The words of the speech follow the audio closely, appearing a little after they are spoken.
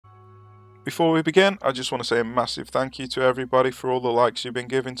Before we begin, I just want to say a massive thank you to everybody for all the likes you've been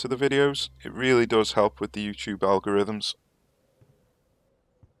giving to the videos. It really does help with the YouTube algorithms.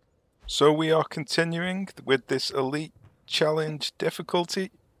 So we are continuing with this Elite Challenge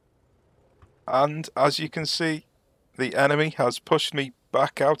difficulty. And as you can see, the enemy has pushed me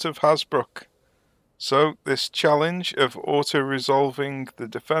back out of Hasbrook. So this challenge of auto-resolving the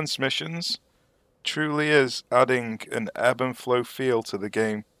defense missions truly is adding an ebb and flow feel to the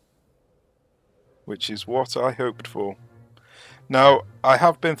game, which is what I hoped for. Now, I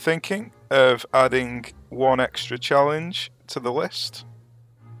have been thinking of adding one extra challenge to the list,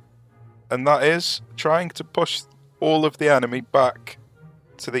 and that is trying to push all of the enemy back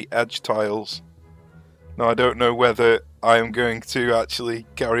to the edge tiles. Now, I don't know whether I am going to actually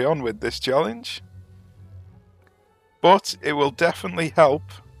carry on with this challenge, but it will definitely help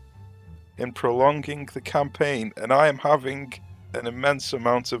in prolonging the campaign, and I am having an immense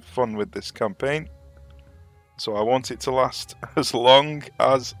amount of fun with this campaign. So I want it to last as long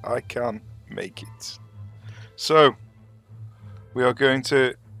as I can make it. So we are going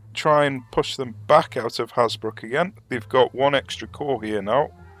to try and push them back out of Hasbrook again. They've got one extra core here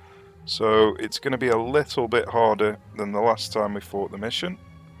now, so it's going to be a little bit harder than the last time we fought the mission.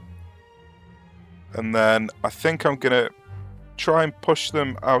 And then I think I'm going to try and push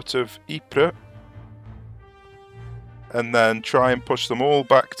them out of Ypres, and then try and push them all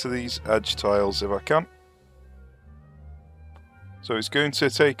back to these edge tiles if I can. So it's going to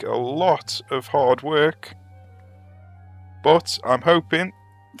take a lot of hard work, but I'm hoping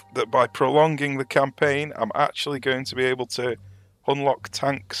that by prolonging the campaign, I'm actually going to be able to unlock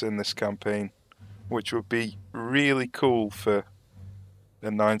tanks in this campaign, which would be really cool for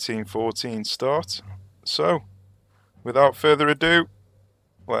the 1914 start. So, without further ado,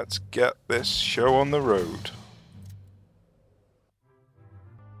 let's get this show on the road.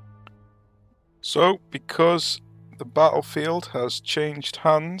 So, because the battlefield has changed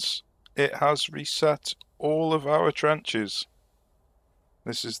hands, it has reset all of our trenches.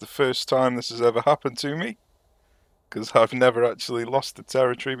 This is the first time this has ever happened to me, because I've never actually lost the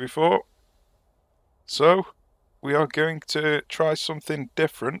territory before. So, we are going to try something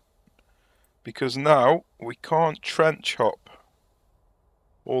different, because now we can't trench hop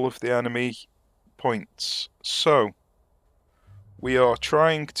all of the enemy points. So, we are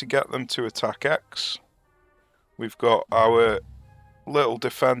trying to get them to attack X. We've got our little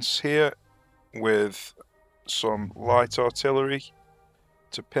defense here with some light artillery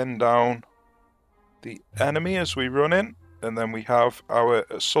to pin down the enemy as we run in, and then we have our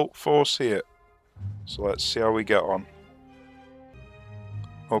assault force here. So let's see how we get on.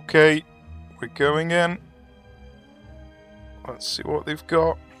 Okay, we're going in. Let's see what they've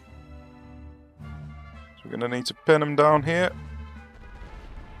got. So we're going to need to pin them down here.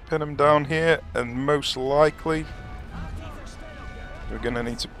 Pin them down here, and most likely we're going to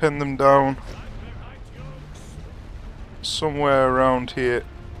need to pin them down somewhere around here.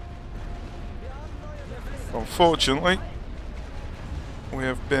 Unfortunately, we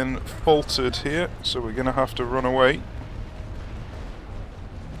have been faltered here, so we're going to have to run away.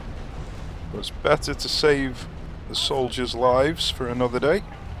 But it's better to save the soldiers' lives for another day.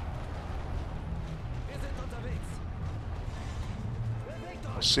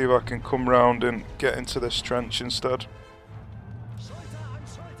 I'll see if I can come round and get into this trench instead.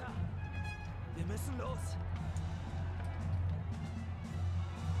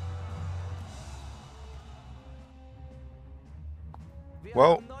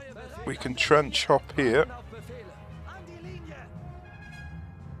 Well, we can trench hop here.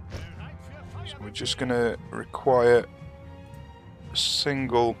 So we're just going to require a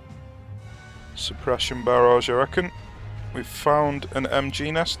single suppression barrage, I reckon. We've found an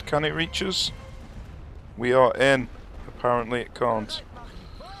MG nest. Can it reach us? We are in. Apparently it can't.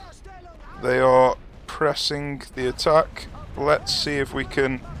 They are pressing the attack. Let's see if we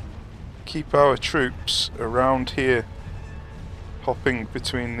can keep our troops around here, hopping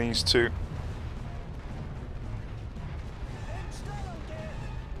between these two.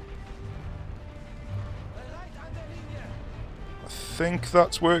 I think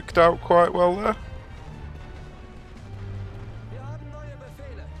that's worked out quite well there.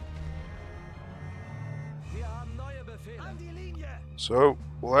 So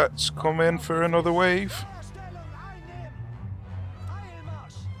let's come in for another wave.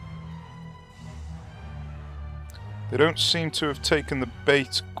 They don't seem to have taken the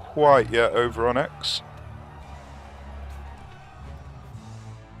bait quite yet over on X.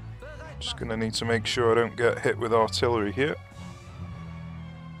 Just gonna need to make sure I don't get hit with artillery here.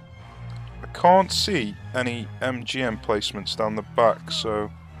 I can't see any MG emplacements down the back,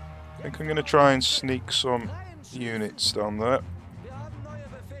 so I think I'm going to try and sneak some units down there.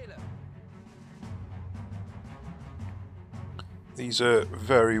 These are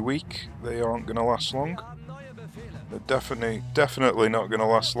very weak. They aren't going to last long. They're definitely not going to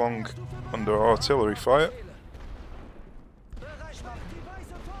last long under artillery fire.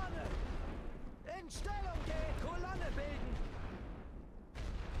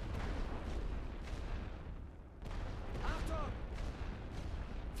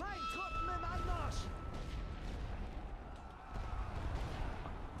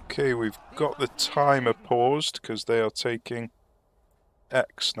 Okay, we've got the timer paused because they are taking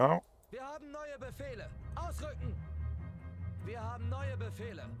X now.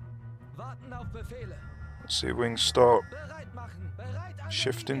 Let's see if we can start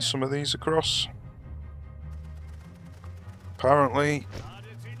shifting some of these across. Apparently,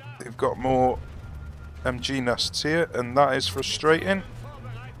 they've got more MG nests here, and that is frustrating.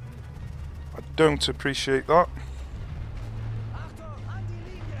 I don't appreciate that.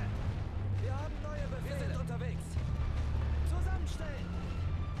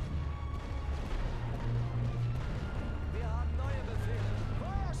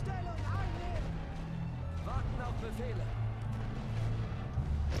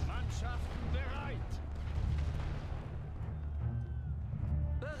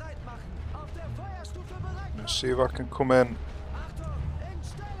 Let's see if I can come in,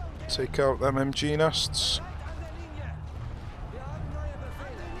 take out them MG nests.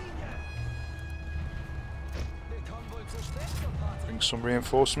 Bring some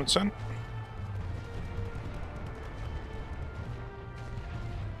reinforcements in.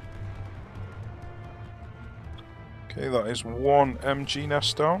 Okay, that is one MG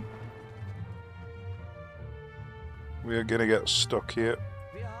nest down. We are going to get stuck here.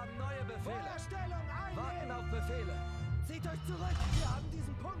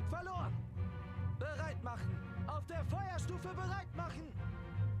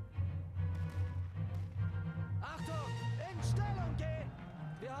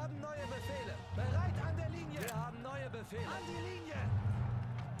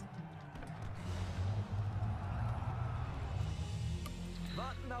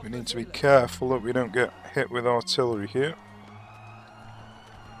 We need to be careful that we don't get hit with artillery here.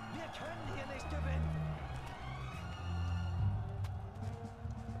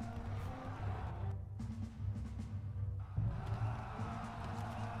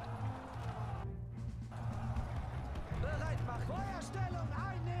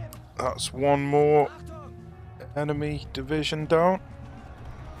 That's one more enemy division down.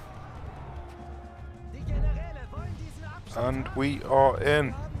 And we are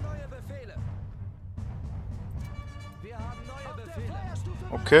in.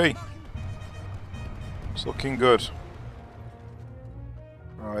 Okay. It's looking good.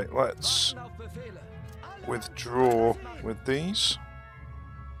 Right, let's withdraw with these.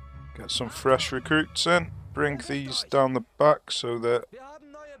 Get some fresh recruits in. Bring these down the back so they're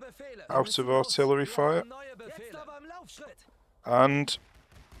out of artillery fire. And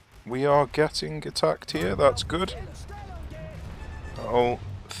we are getting attacked here. That's good. That'll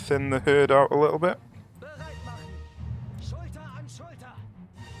thin the herd out a little bit.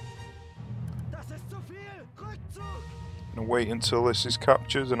 I'm gonna wait until this is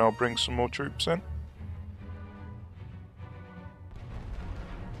captured and I'll bring some more troops in.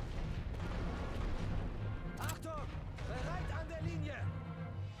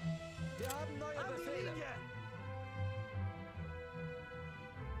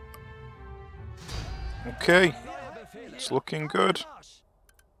 Okay, it's looking good.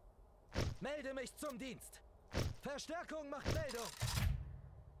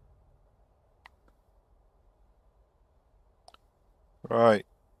 Right,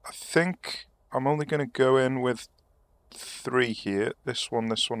 I think I'm only going to go in with 3 here. This one,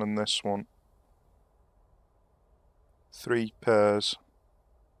 and this one. 3 pairs.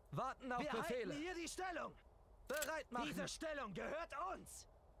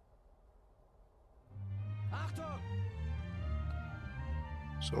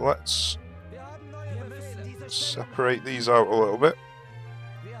 So let's separate these out a little bit.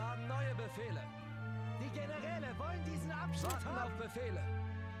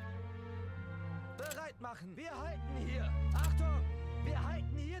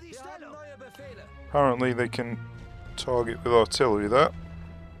 Apparently they can target with artillery there.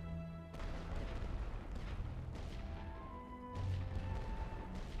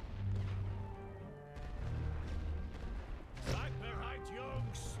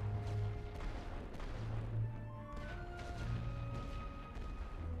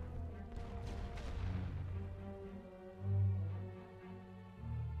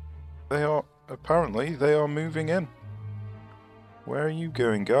 they are, apparently, they are moving in. Where are you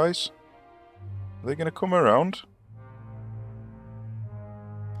going, guys? Are they going to come around?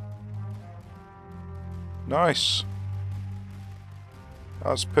 Nice.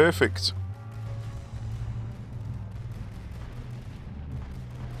 That's perfect.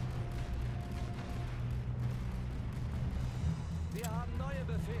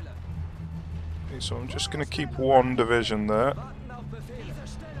 Okay, so I'm just going to keep one division there.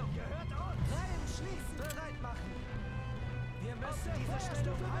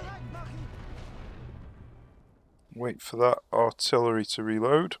 Wait for that artillery to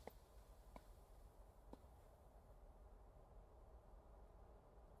reload.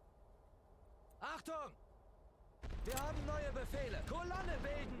 Achtung! Wir haben neue Befehle. Kolonne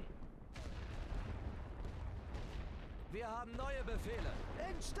bilden! Wir haben neue Befehle.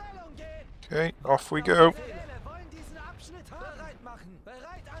 In Stellung gehen! Okay, off we go. Befehle wollen diesen Abschnitt haben. Bereit machen.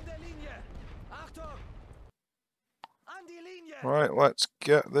 Bereit an der Linie. Achtung! An die Linie! Right, let's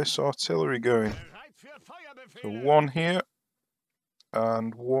get this artillery going. So one here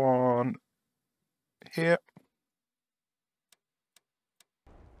and one here.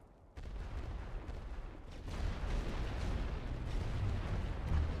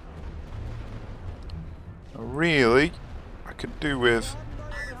 Really, I could do with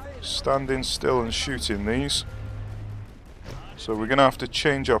standing still and shooting these. So we're going to have to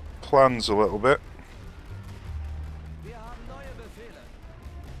change our plans a little bit.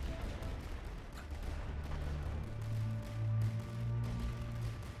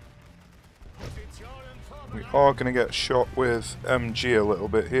 We are going to get shot with MG a little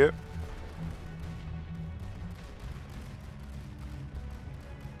bit here.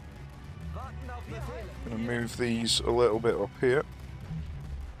 Going to move these a little bit up here.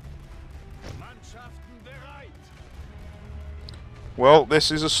 Well,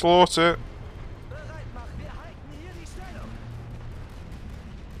 this is a slaughter.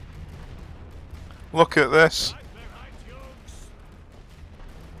 Look at this.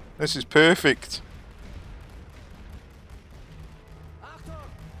 This is perfect.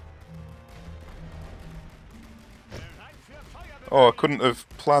 Oh, I couldn't have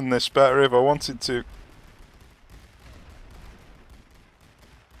planned this better if I wanted to.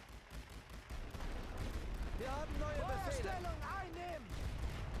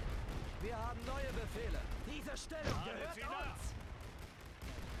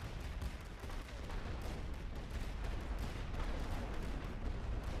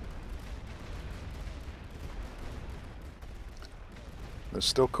 They're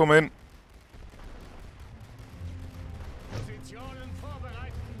still coming.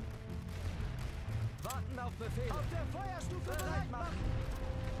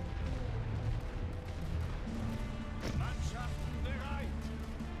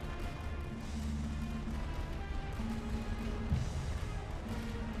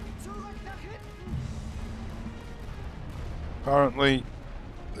 Apparently,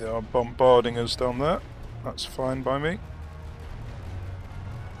 they are bombarding us down there. That's fine by me.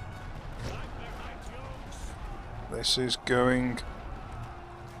 This is going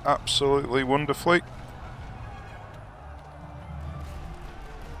absolutely wonderfully.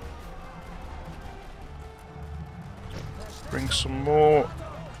 Bring some more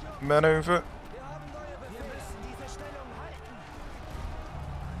men over.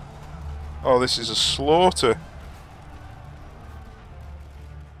 Oh, this is a slaughter.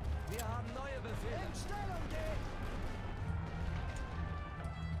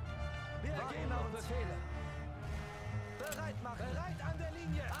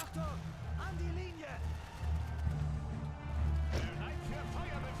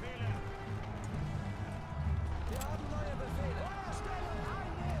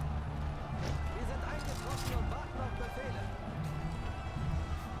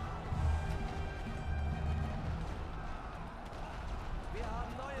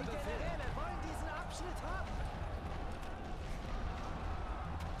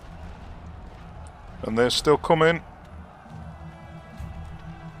 And they're still coming.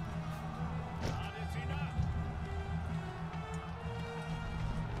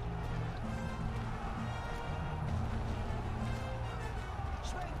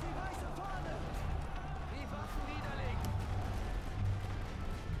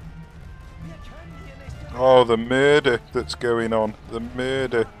 Oh, the murder that's going on. The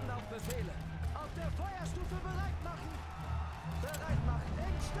murder.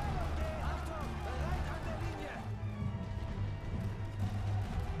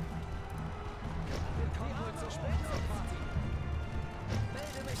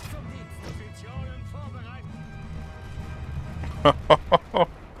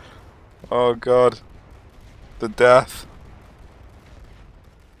 Oh god. The death.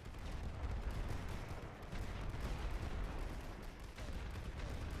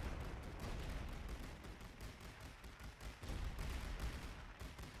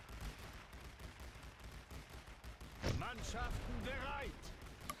 Mannschaften bereit.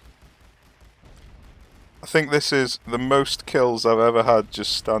 I think this is the most kills I've ever had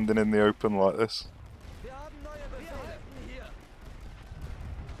just standing in the open like this. Wir haben neue Befehle. Hier.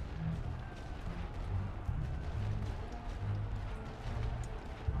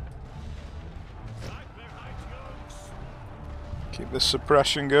 Seid bereit, Jungs. Keep this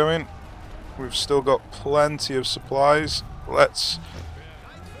suppression going. We've still got plenty of supplies. Let's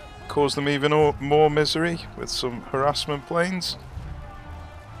cause them even more misery with some harassment planes.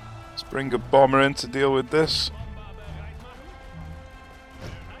 Let's bring a bomber in to deal with this.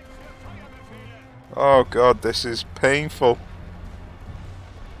 Oh god, this is painful.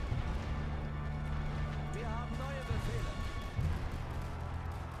 Wir haben neue Befehle.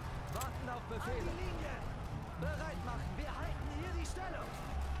 Warten auf Befehle. An die Linie. Bereit machen. Wir halten hier die Stellung.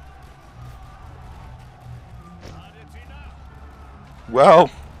 Ladet sie nach. Well,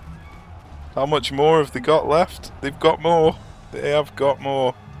 how much more have they got left? They've got more. They have got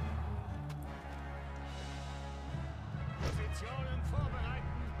more. Positionen vorbereiten.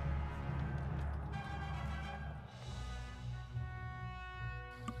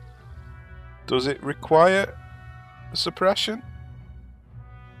 Does it require suppression?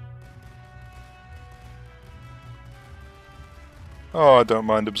 Oh, I don't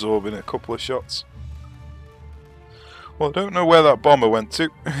mind absorbing a couple of shots. Well, I don't know where that bomber went to.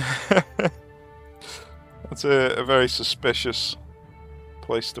 That's a very suspicious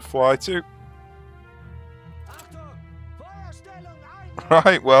place to fly to. Achtung! Feuerstellung ein.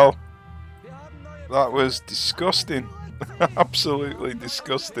 Right, well, Wir haben neue that was disgusting. Absolutely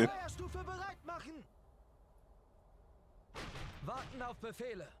disgusting. Feuerstufe bereit machen. Warten auf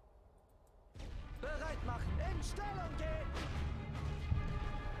Befehle. Bereit machen. In Stellung gehen.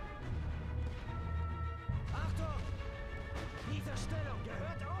 Achtung! Diese Stellung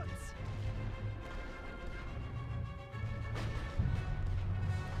gehört uns.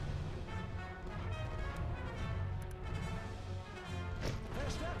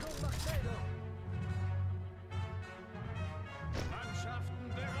 Verstärkung macht Meldung. Mannschaften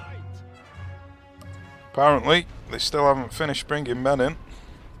bereit. Apparently, they still haven't finished bringing men in.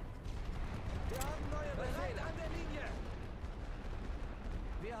 Wir haben neue Befehle an der Linie.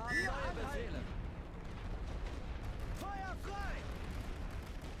 Wir haben neue Befehle. Feuer frei.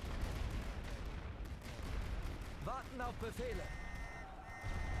 Warten auf Befehle.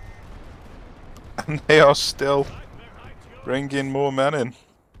 And they are still bringing more men in.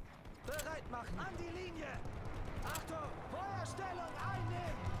 Bereit machen. An die Linie. Achtung. Feuerstellung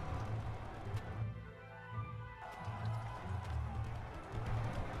einnehmen.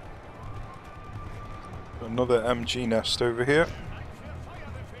 Another MG nest over here.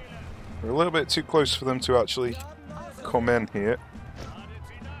 We're a little bit too close for them to actually come in here.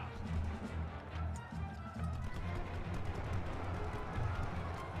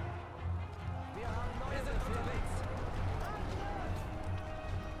 Wir haben neue Befehle.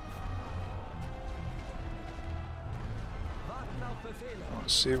 Warten auf Befehle.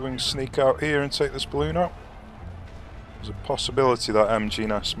 Let's see if we can sneak out here and take this balloon out. There's a possibility that MG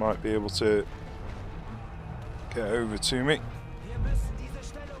nest might be able to get over to me. Wir müssen diese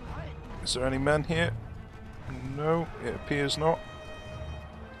Stellung halten. Is there any men here? No, it appears not.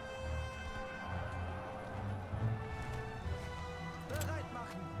 Bereit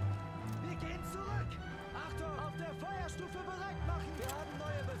machen. Wir gehen zurück. Achtung, auf der Feuerstufe bereit machen. Wir haben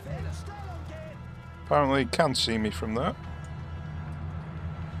neue Befehle. In Stellung gehen. Apparently he can see me from there.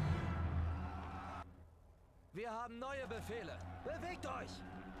 Wir haben neue Befehle. Bewegt euch.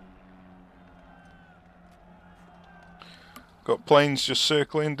 Got planes just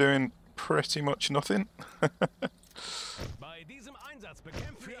circling, doing pretty much nothing. Bei diesem Einsatz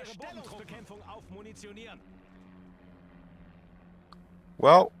bekämpfen wir ihre Stellungsbekämpfung auf Munitionieren.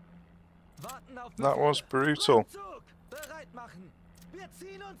 Well, Warten auf that was brutal. Rückzug. Bereit machen. Wir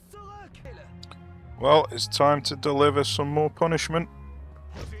ziehen uns zurück. Well, it's time to deliver some more punishment.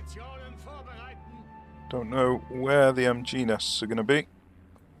 Positionen vorbereiten. Don't know where the MG nests are going to be.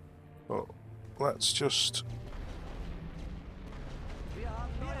 But let's just Wir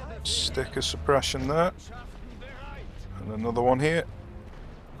haben neue Befehle. stick a suppression there. Mannschaften bereit. And another one here.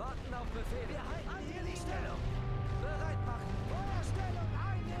 Warten auf Befehle. Wir halten hier die Stellung. Bereit machen. Feuerstellung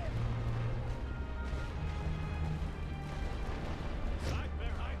einnehmen. Seid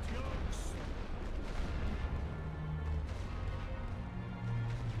bereit, Jungs.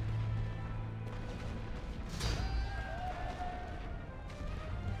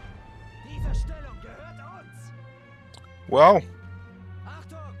 Well,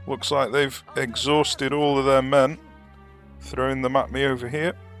 Achtung! looks like they've exhausted all of their men, throwing them at me over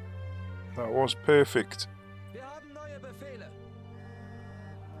here. That was perfect. Wir haben neue Befehle.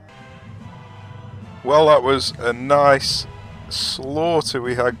 Well, that was a nice slaughter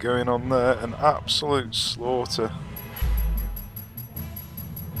we had going on there, an absolute slaughter.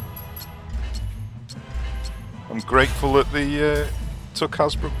 I'm grateful that they took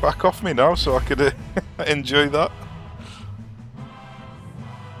Hasbrook back off me now so I could enjoy that.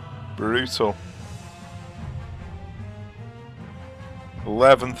 Brutal.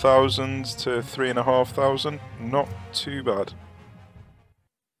 11,000 to 3,500, not too bad.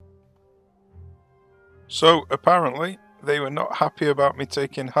 So apparently they were not happy about me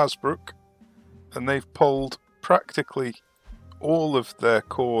taking Hasbrook, and they've pulled practically all of their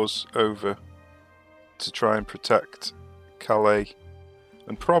corps over to try and protect Calais,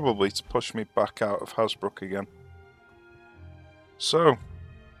 and probably to push me back out of Hasbrook again. So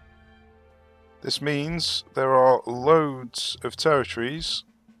this means there are loads of territories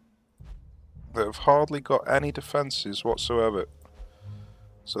that have hardly got any defences whatsoever.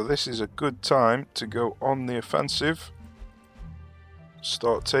 So this is a good time to go on the offensive,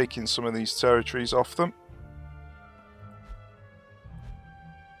 start taking some of these territories off them.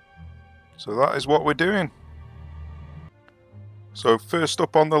 So that is what we're doing. So first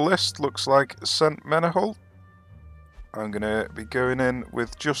up on the list looks like St. Menehould. I'm going to be going in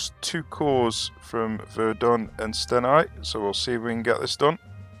with just 2 corps from Verdun and Stenai, so we'll see if we can get this done.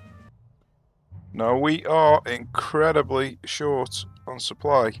 Now we are incredibly short on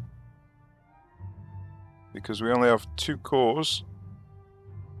supply, because we only have 2 corps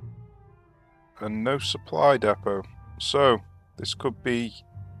and no supply depot, so this could be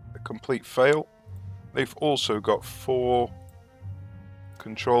a complete fail. They've also got 4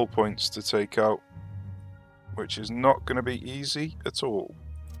 control points to take out, which is not going to be easy at all.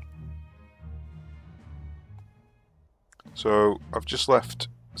 So I've just left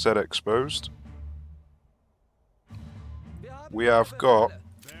Z exposed. We have got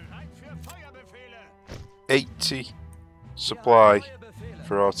Bereit für Feuerbefehle. 80 supply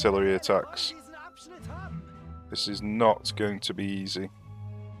for artillery attacks. Diesen Abschnitt haben. This is not going to be easy.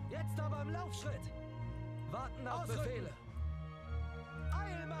 Jetzt aber im Laufschritt. Warten auf Befehle.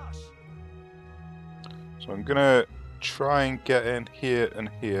 Eilmarsch. So I'm gonna try and get in here and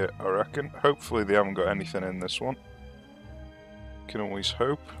here, I reckon. Hopefully they haven't got anything in this one. Can always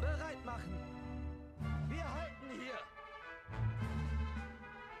hope. Bereit machen. Wir halten hier.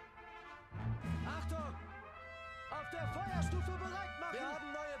 Achtung! Auf der Feuerstufe bereit machen. Wir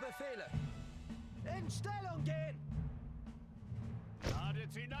haben neue Befehle. In Stellung gehen.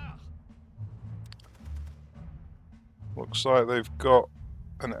 Ladet sie nach. Looks like they've got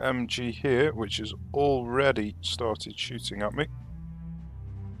an MG here, which has already started shooting at me.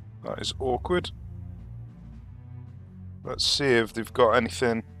 That is awkward. Let's see if they've got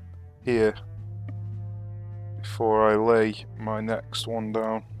anything here before I lay my next one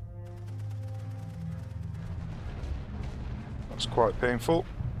down. That's quite painful.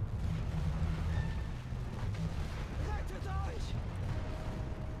 Rettet euch.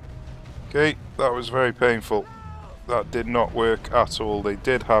 Okay, that was very painful. That did not work at all. They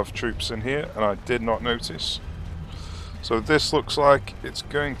did have troops in here and I did not notice. So this looks like it's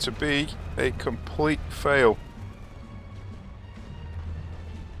going to be a complete fail.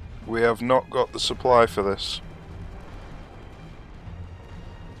 We have not got the supply for this.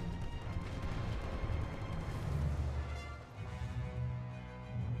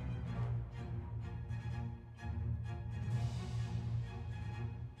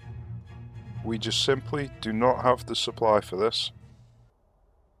 We just simply do not have the supply for this.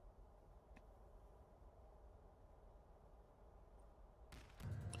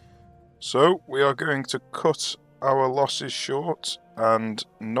 So we are going to cut our losses short and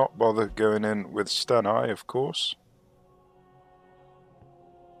not bother going in with Stenai, of course.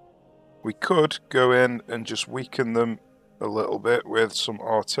 We could go in and just weaken them a little bit with some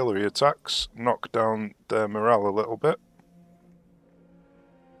artillery attacks, knock down their morale a little bit.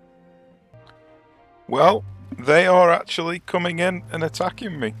 Well, they are actually coming in and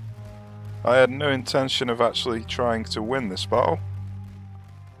attacking me. I had no intention of actually trying to win this battle.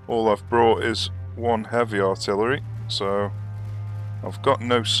 All I've brought is 1 heavy artillery, so I've got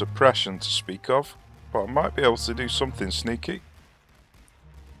no suppression to speak of, but I might be able to do something sneaky.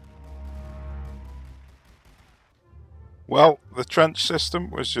 Well, the trench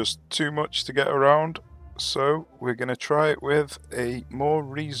system was just too much to get around, so we're going to try it with a more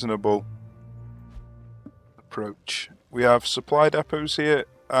reasonable approach. We have supply depots here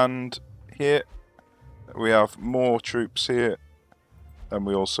and here, We have more troops here, and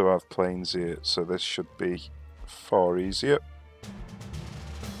we also have planes here, so this should be far easier.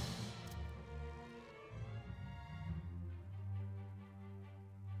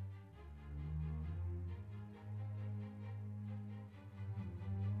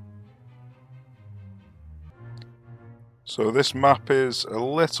 So this map is a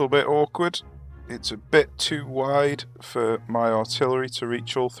little bit awkward. It's a bit too wide for my artillery to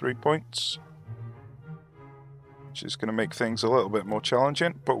reach all 3 points, which is going to make things a little bit more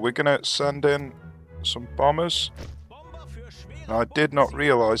challenging. But we're going to send in some bombers. Now, I did not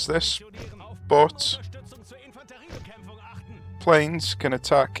realise this, but planes can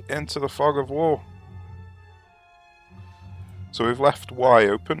attack into the fog of war. So we've left Y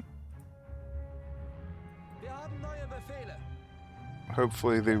open.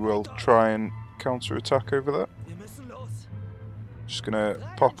 Hopefully they will try and counter-attack over there. Just gonna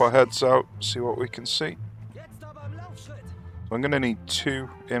pop our heads out, see what we can see. So I'm gonna need 2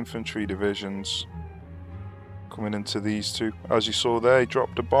 infantry divisions coming into these 2. As you saw there, he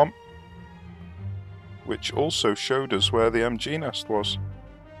dropped a bomb, which also showed us where the MG nest was.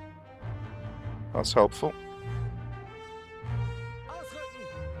 That's helpful.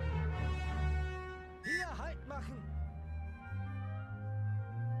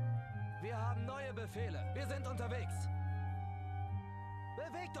 Wir haben neue Befehle. Wir sind unterwegs.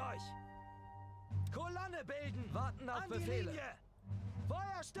 Bewegt euch! Kolonne bilden! Warten auf Befehle!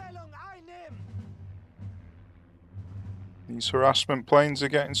 Feuerstellung einnehmen! These harassment planes are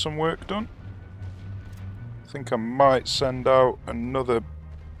getting some work done. I think I might send out another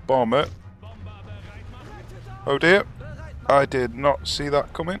bomber. Oh dear, I did not see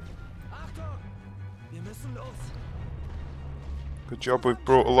that coming. Good job, we've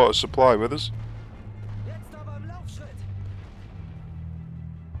brought a lot of supply with us.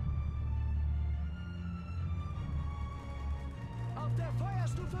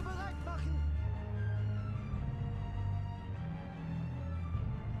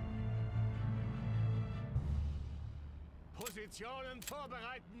 Positionen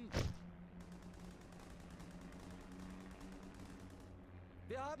vorbereiten.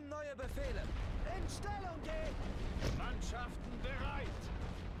 Wir haben neue Befehle. In Stellung gehen! Mannschaften bereit.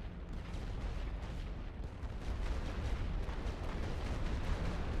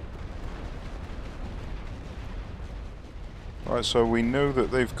 Right, so we know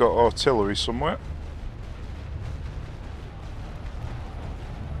that they've got artillery somewhere.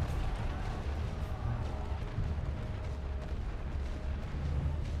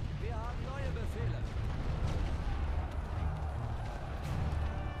 Wir haben neue Befehle.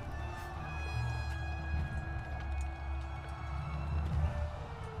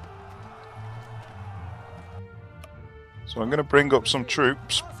 So I'm going to bring up some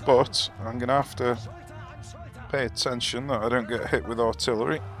troops, but I'm going to have to pay attention that I don't get hit with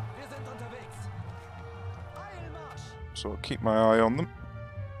artillery. Wir sind unterwegs. Eilmarsch! So I'll keep my eye on them.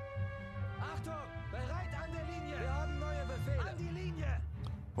 Achtung! Bereit an der Linie! Wir haben neue Befehle. An die Linie!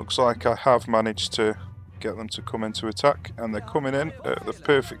 Looks like I have managed to get them to come into attack, and they're coming in at the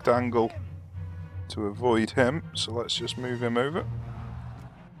perfect angle to avoid him. So let's just move him over.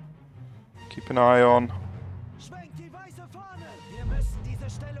 Keep an eye on Schwenkt die weiße Fahne! Wir müssen diese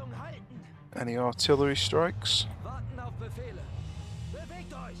Stellung halten! any artillery strikes. Warten auf Befehle.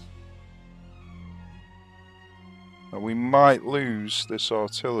 Bewegt euch! Now we might lose this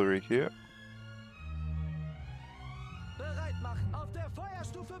artillery here. Bereit machen! Auf der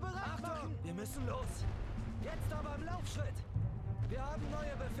Feuerstufe bereit machen! Wir müssen los! Jetzt aber im Laufschritt! Wir haben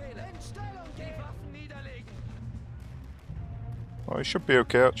neue Befehle! In Stellung gehen! Die Waffen niederlegen! Well, it should be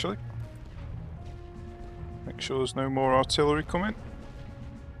okay actually. Make sure there's no more artillery coming.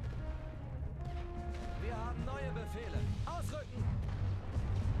 Wir haben neue Befehle! Ausrücken!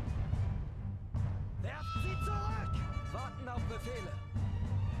 Werft sie zurück! Warten auf Befehle!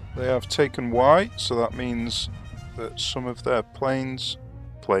 They have taken Y, so that means that some of their planes,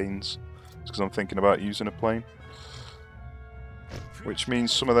 it's because I'm thinking about using a plane, which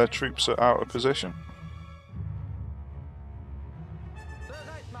means some of their troops are out of position.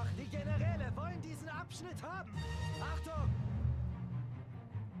 Bereit machen! Die Generäle wollen diesen Abschnitt haben! Achtung!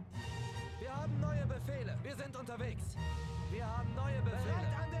 Wir haben neue Befehle! Wir sind unterwegs! Wir haben neue Befehle!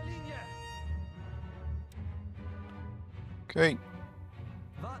 Bereit an der Linie! Okay,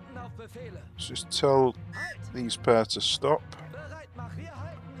 Warten auf Befehle! let's just tell Halt! these pair to stop. Bereit machen! Wir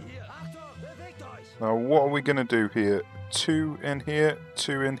halten hier! Achtung! Bewegt euch! Now what are we going to do here? 2 in here,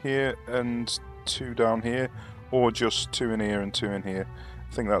 2 in here, and 2 down here, or just 2 in here and 2 in here?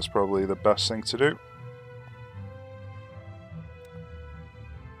 I think that's probably the best thing to do.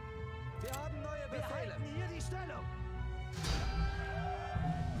 Wir haben neue Befehle!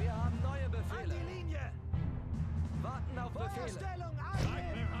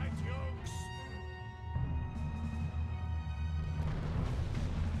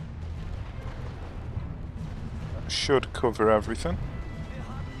 should cover everything. Wir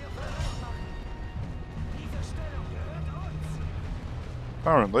haben hier bereit machen. Diese Stellung gehört uns.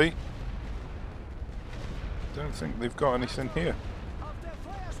 Apparently, don't think they've got anything here. Auf der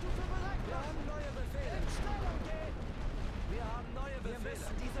Feuerstufe bereit. Wir haben neue Befehle. In Stellung gehen. Wir haben neue Befehle. Wir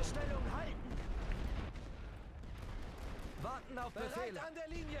müssen diese Stellung halten. Warten auf Befehle. Bereit an der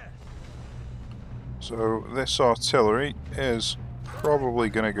Linie. So this artillery is probably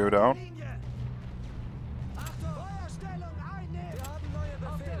going to go down. Linie. Achtung. Feuerstellung einnehmen. Wir haben neue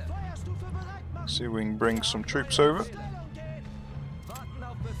Befehle. Auf der Feuerstufe bereit machen. See if we can bring some troops over. Stellung gehen. Warten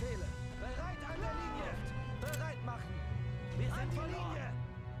auf Befehle. Bereit an der Linie. Bereit machen. Wir sind die Linie.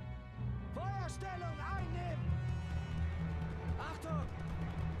 Feuerstellung einnehmen. Achtung.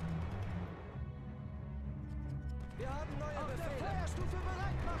 Wir haben neue auf Befehle. Der Feuerstufe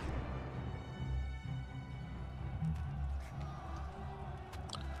bereit machen.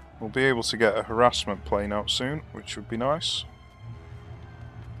 We'll be able to get a harassment plane out soon, which would be nice.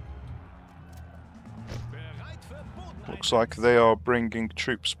 Bereit für Bodeneinsätze. Looks like they are bringing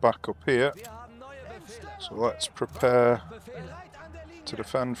troops back up here, Wir haben neue Befehle. so let's prepare Befehle. Bereit an der Linie. to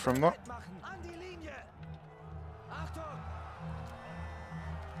defend from that. Bereit machen. An die Linie. Achtung.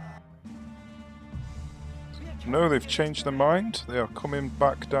 No, they've changed their mind. They are coming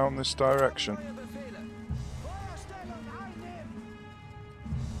back down this direction. Neue Befehle. Feuerstellung einnehmen.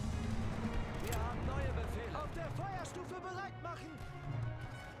 Wir haben neue Befehle. Auf der Feuerstufe bereit machen.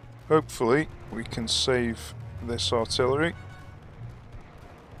 Hopefully, we can save this artillery.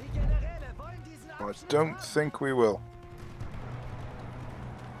 Die Generäle wollen diesen I Abschnitt don't haben. think we will.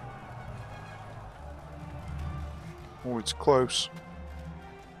 Oh, it's close.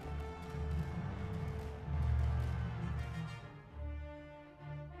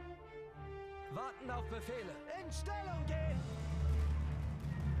 Warten auf Befehle. In Stellung gehen.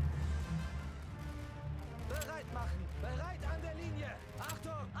 Bereit machen. Bereit an der Linie.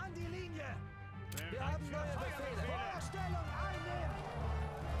 Achtung, an die Linie. Wir haben neue Befehle. Feuerstellung einnehmen.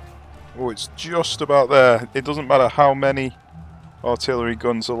 Oh, it's just about there. It doesn't matter how many artillery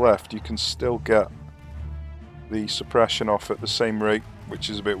guns are left, you can still get the suppression off at the same rate, which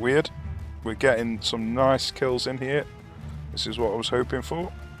is a bit weird. We're getting some nice kills in here. This is what I was hoping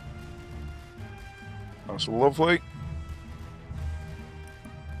for. That's lovely.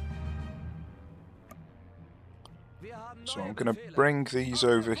 Wir haben So neue I'm going to Befehle. bring these Auf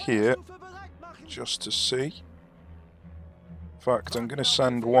der over here Feuerstufe bereit machen. just to see. In fact, I'm going to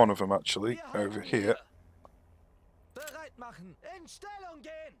send one of them actually Wir halten over here. Bereit machen. In Stellung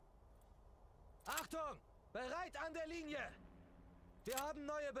gehen. Achtung, bereit an der Linie. Wir haben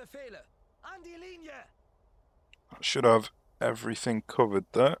neue Befehle. An die Linie. That should have everything covered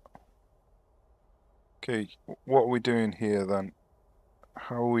there. Okay, what are we doing here then?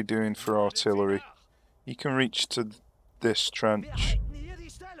 How are we doing for artillery? You can reach to this Wir trench. halten hier die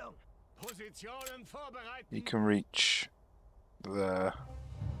Stellung. Positionen vorbereiten. You can reach there.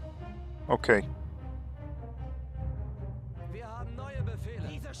 Okay, Wir haben neue Befehle.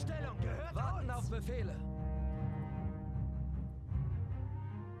 Diese Stellung gehört Warten uns. Auf Befehle.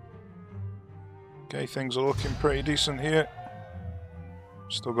 okay, things are looking pretty decent here.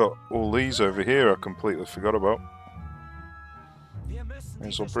 Still got all these over here I completely forgot about. Wir müssen May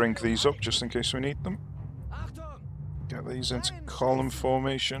as diese well bring Stellung these up halten. just in case we need them. Achtung, Get these into column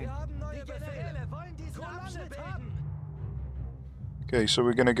formation. wir haben neue Befehle. Wollen diesen Abschnitt haben. Okay, so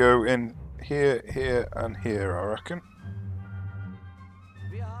we're going to go in here, here and here, I reckon.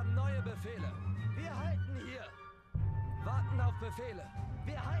 Wir haben neue Befehle. Wir halten hier. Warten auf Befehle.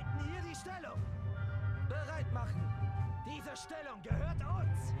 Wir halten hier die Stellung. Bereit machen. Diese Stellung gehört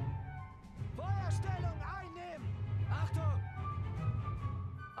uns. Feuerstellung einnehmen. Achtung.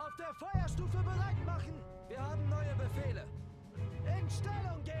 Auf der Feuerstufe bereit machen. Wir haben neue Befehle. In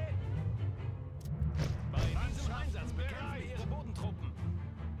Stellung gehen. Bei diesem Einsatz bekämpfen wir ihre Bodentruppen.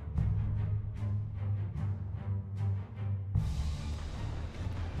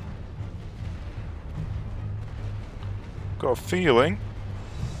 Got a feeling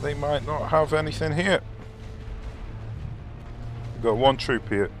they might not have anything here. We've got one troop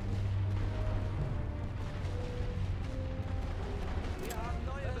here. Wir haben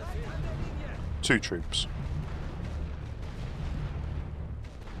neue Befehle. An der Linie. Two troops.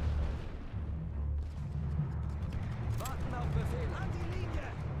 Warten auf Befehl. An die Linie.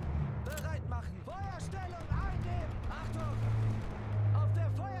 Bereit machen. Feuerstellung einnehmen. Achtung. Auf der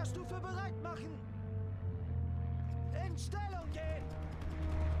Feuerstufe bereit machen. In Stellung gehen.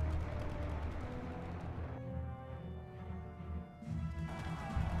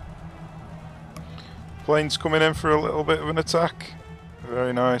 Planes coming in for a little bit of an attack.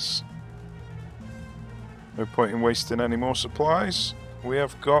 Very nice. No point in wasting any more supplies. We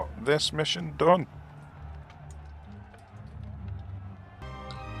have got this mission done.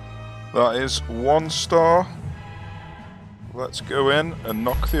 That is 1 star. Let's go in and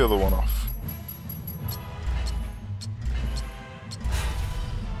knock the other one off.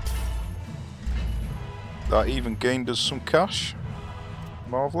 That even gained us some cash.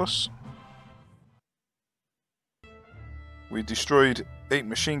 Marvellous. We destroyed 8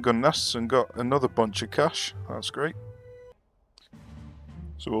 machine gun nests and got another bunch of cash. That's great.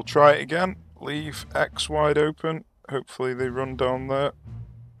 So we'll try it again. Leave X wide open. Hopefully they run down there.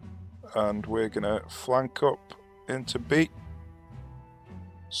 And we're going to flank up into B.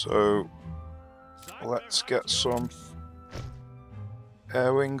 So let's get some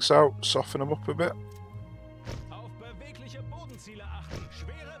air wings out, soften them up a bit. Auf bewegliche Bodenziele achten.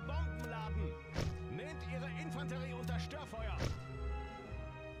 Schwere Bomben laden. Nehmt ihre Infanterie unter Störfeuer.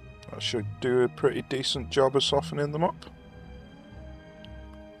 That should do a pretty decent job of softening them up.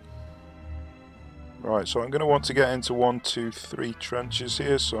 Right, so I'm going to want to get into 1, 2, 3 trenches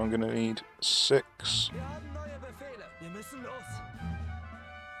here, so I'm going to need 6. Wir haben neue Befehle. Wir müssen los.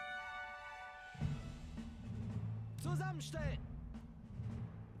 Zusammenstellen.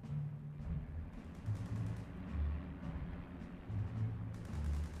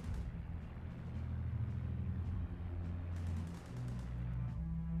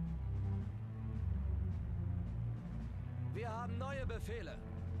 Wir haben neue Befehle.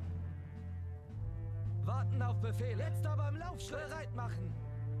 Warten auf Befehle. Jetzt aber im Laufschritt. Bereit machen.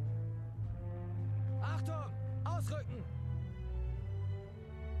 Achtung! Ausrücken!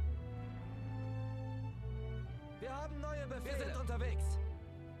 Wir haben neue Befehle. Wir sind unterwegs.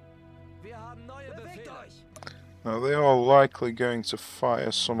 Wir haben neue Befehle. Euch. Now they are likely going to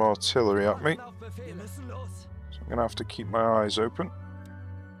fire some artillery at me, Warten auf Befehle. Wir müssen los. so I'm going to have to keep my eyes open.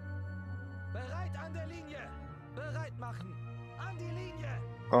 Bereit an der Linie. Bereit machen. An die Linie.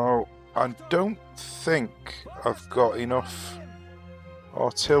 Oh, I don't think I've got enough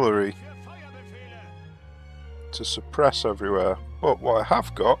artillery Für Feuerbefehle. to suppress everywhere, but what I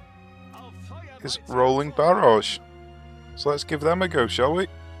have got Auf Feuer is bei rolling barrage. So let's give them a go, shall we?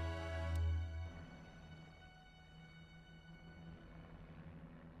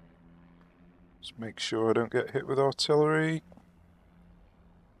 Just make sure I don't get hit with artillery.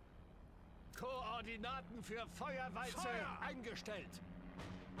 Koordinaten für Feuerwalze eingestellt.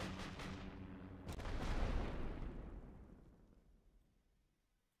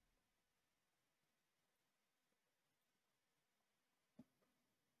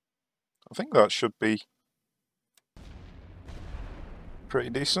 I think that should be pretty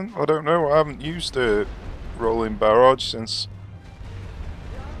decent. I don't know, I haven't used a rolling barrage since...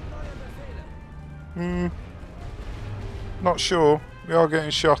 Wir haben neue Befehle. Not sure. We are getting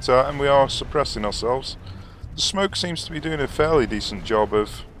shot at and we are suppressing ourselves. The smoke seems to be doing a fairly decent job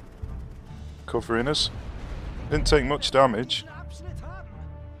of covering us. Didn't take much damage. Einen Abschnitt haben.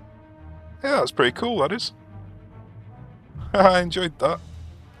 Yeah, that's pretty cool, that is. I enjoyed that.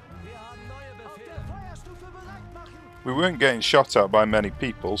 Wir haben neue Befehle. Auf der Feuerstufe bereit machen. We weren't getting shot at by many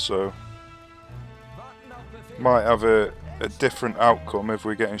people, so Warten auf Befehle. might have a different outcome if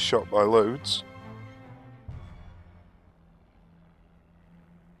we're getting shot by loads.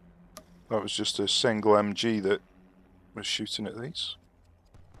 That was just a single MG that was shooting at these.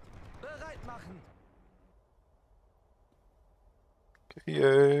 Bereit machen.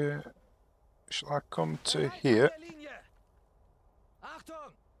 Okay, shall I come to Bereit here? an der Linie.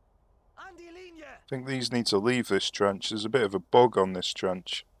 Achtung! An die Linie. I think these need to leave this trench. There's a bit of a bug on this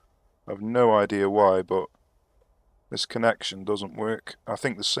trench. I have no idea why, but this connection doesn't work. I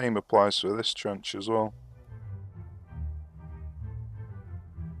think the same applies for this trench as well.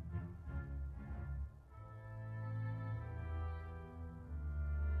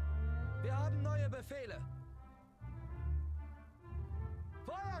 Wir haben neue Befehle.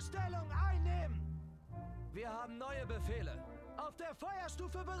 Feuerstellung einnehmen. Wir haben neue Befehle. Auf der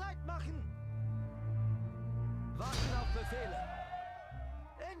Feuerstufe bereit machen. Warten auf Befehle.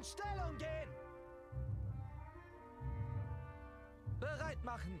 In Stellung gehen. Bereit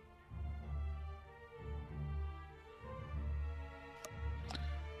machen.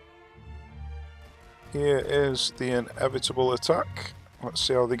 Here is the inevitable attack. Let's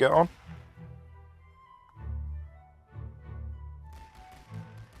see how they get on.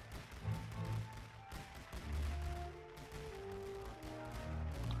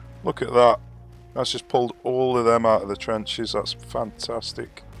 Look at that. That's just pulled all of them out of the trenches. That's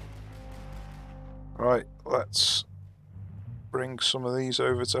fantastic. Right, let's bring some of these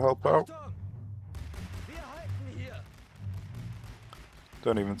over to help out. Achtung! Wir halten hier.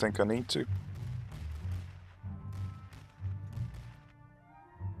 Don't even think I need to.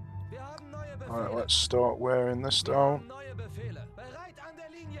 Right, let's start wearing this down. Neue Befehle. Bereit an der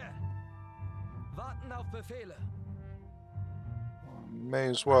Linie. Warten auf Befehle. May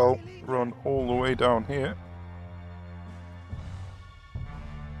as well run all the way down here.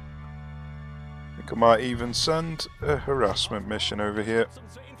 I think I might even send a harassment mission over here. Zum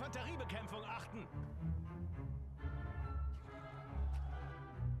zur Infanteriebekämpfung achten.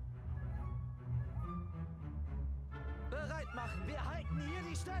 Bereit machen. Wir halten hier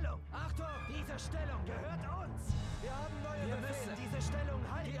die Stellung. Achtung, diese Stellung gehört uns. Wir haben neue Befehle. Wir müssen diese Stellung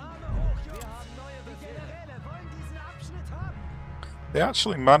halten. Die Arme hoch, Jungs. Wir haben neue Befehle. Die Generäle wollen diesen Abschnitt haben. They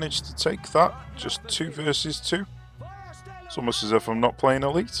actually managed to take that, just 2 versus 2. It's almost as if I'm not playing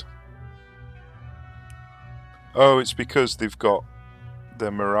Elite. Oh, it's because they've got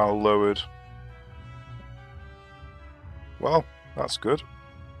their morale lowered. Well, that's good.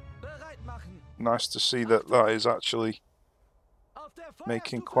 Bereit machen. Nice to see that that is actually Auf der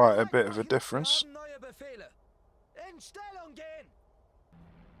making Feuerstufe quite a bereit bit of a machen. difference. Wir haben neue Befehle. In Stellung gehen.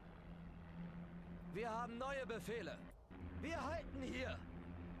 Wir haben neue Befehle. Wir halten hier.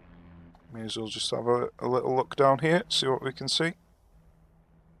 May as well just have a little look down here, see what we can see.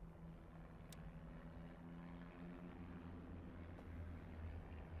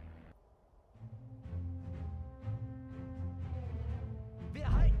 Wir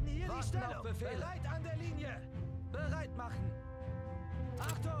halten hier die Stellung. Bereit an der Linie. Bereit machen.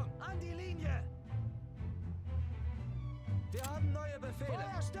 Achtung, an die Linie. Wir haben neue Befehle.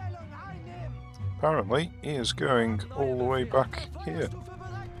 Feuerstellung einnehmen. Apparently, he is going all the way back here. Feuerstufe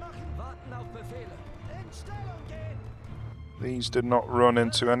bereit machen. Warten auf Befehle. In Stellung gehen. These did not run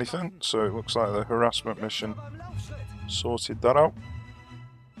into anything, so it looks like the harassment mission Beim Laufschritt. sorted that out.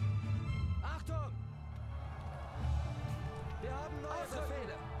 Achtung. Wir haben neue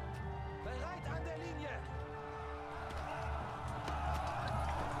Befehle. Bereit an der Linie.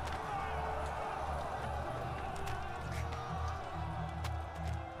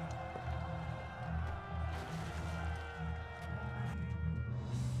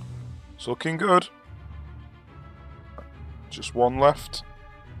 It's looking good. Just one left.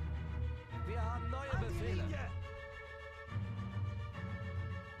 Wir haben neue Befehle.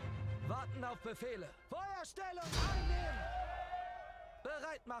 Warten auf Befehle. Feuerstellung einnehmen.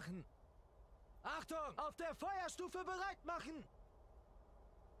 Bereit machen. Achtung, auf der Feuerstufe bereit machen.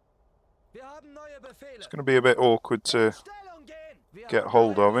 Wir haben neue Befehle. It's going to be a bit awkward to Stellung gehen. Wir get haben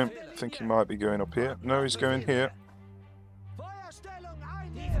hold neue of him. Befehle. I think he might be going up here. No, he's going here. Feuerstellung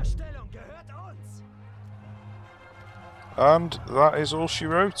einnehmen. Diese Stellung gehört uns. And that is all she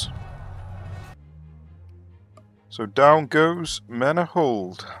wrote. So down goes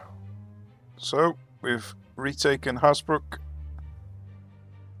Menahold. So we've retaken Hasbrook.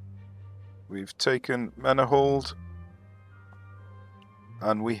 We've taken Menahold.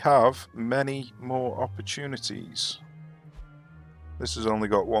 And we have many more opportunities. This has only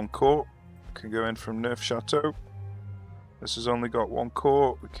got 1 core. We can go in from Neuf Chateau. This has only got 1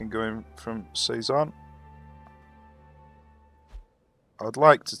 core. We can go in from Cezanne. I'd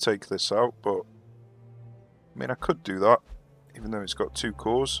like to take this out, but I mean I could do that, even though it's got 2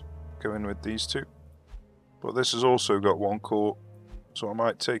 cores. Go in with these 2. But this has also got 1 core, so I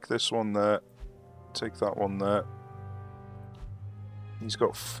might take this one there, take that one there. He's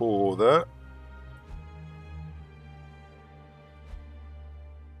got 4 there.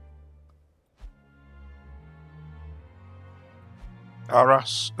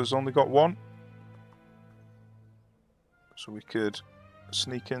 Arras has only got 1. So we could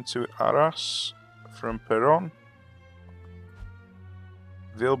sneak into Arras from Perron.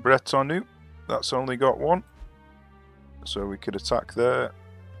 Villebretonneau, that's only got 1. So we could attack there.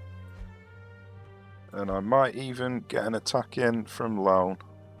 And I might even get an attack in from Laon.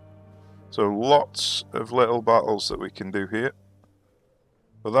 So lots of little battles that we can do here.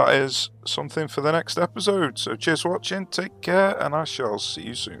 But that is something for the next episode. So cheers for watching, take care, and I shall see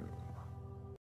you soon.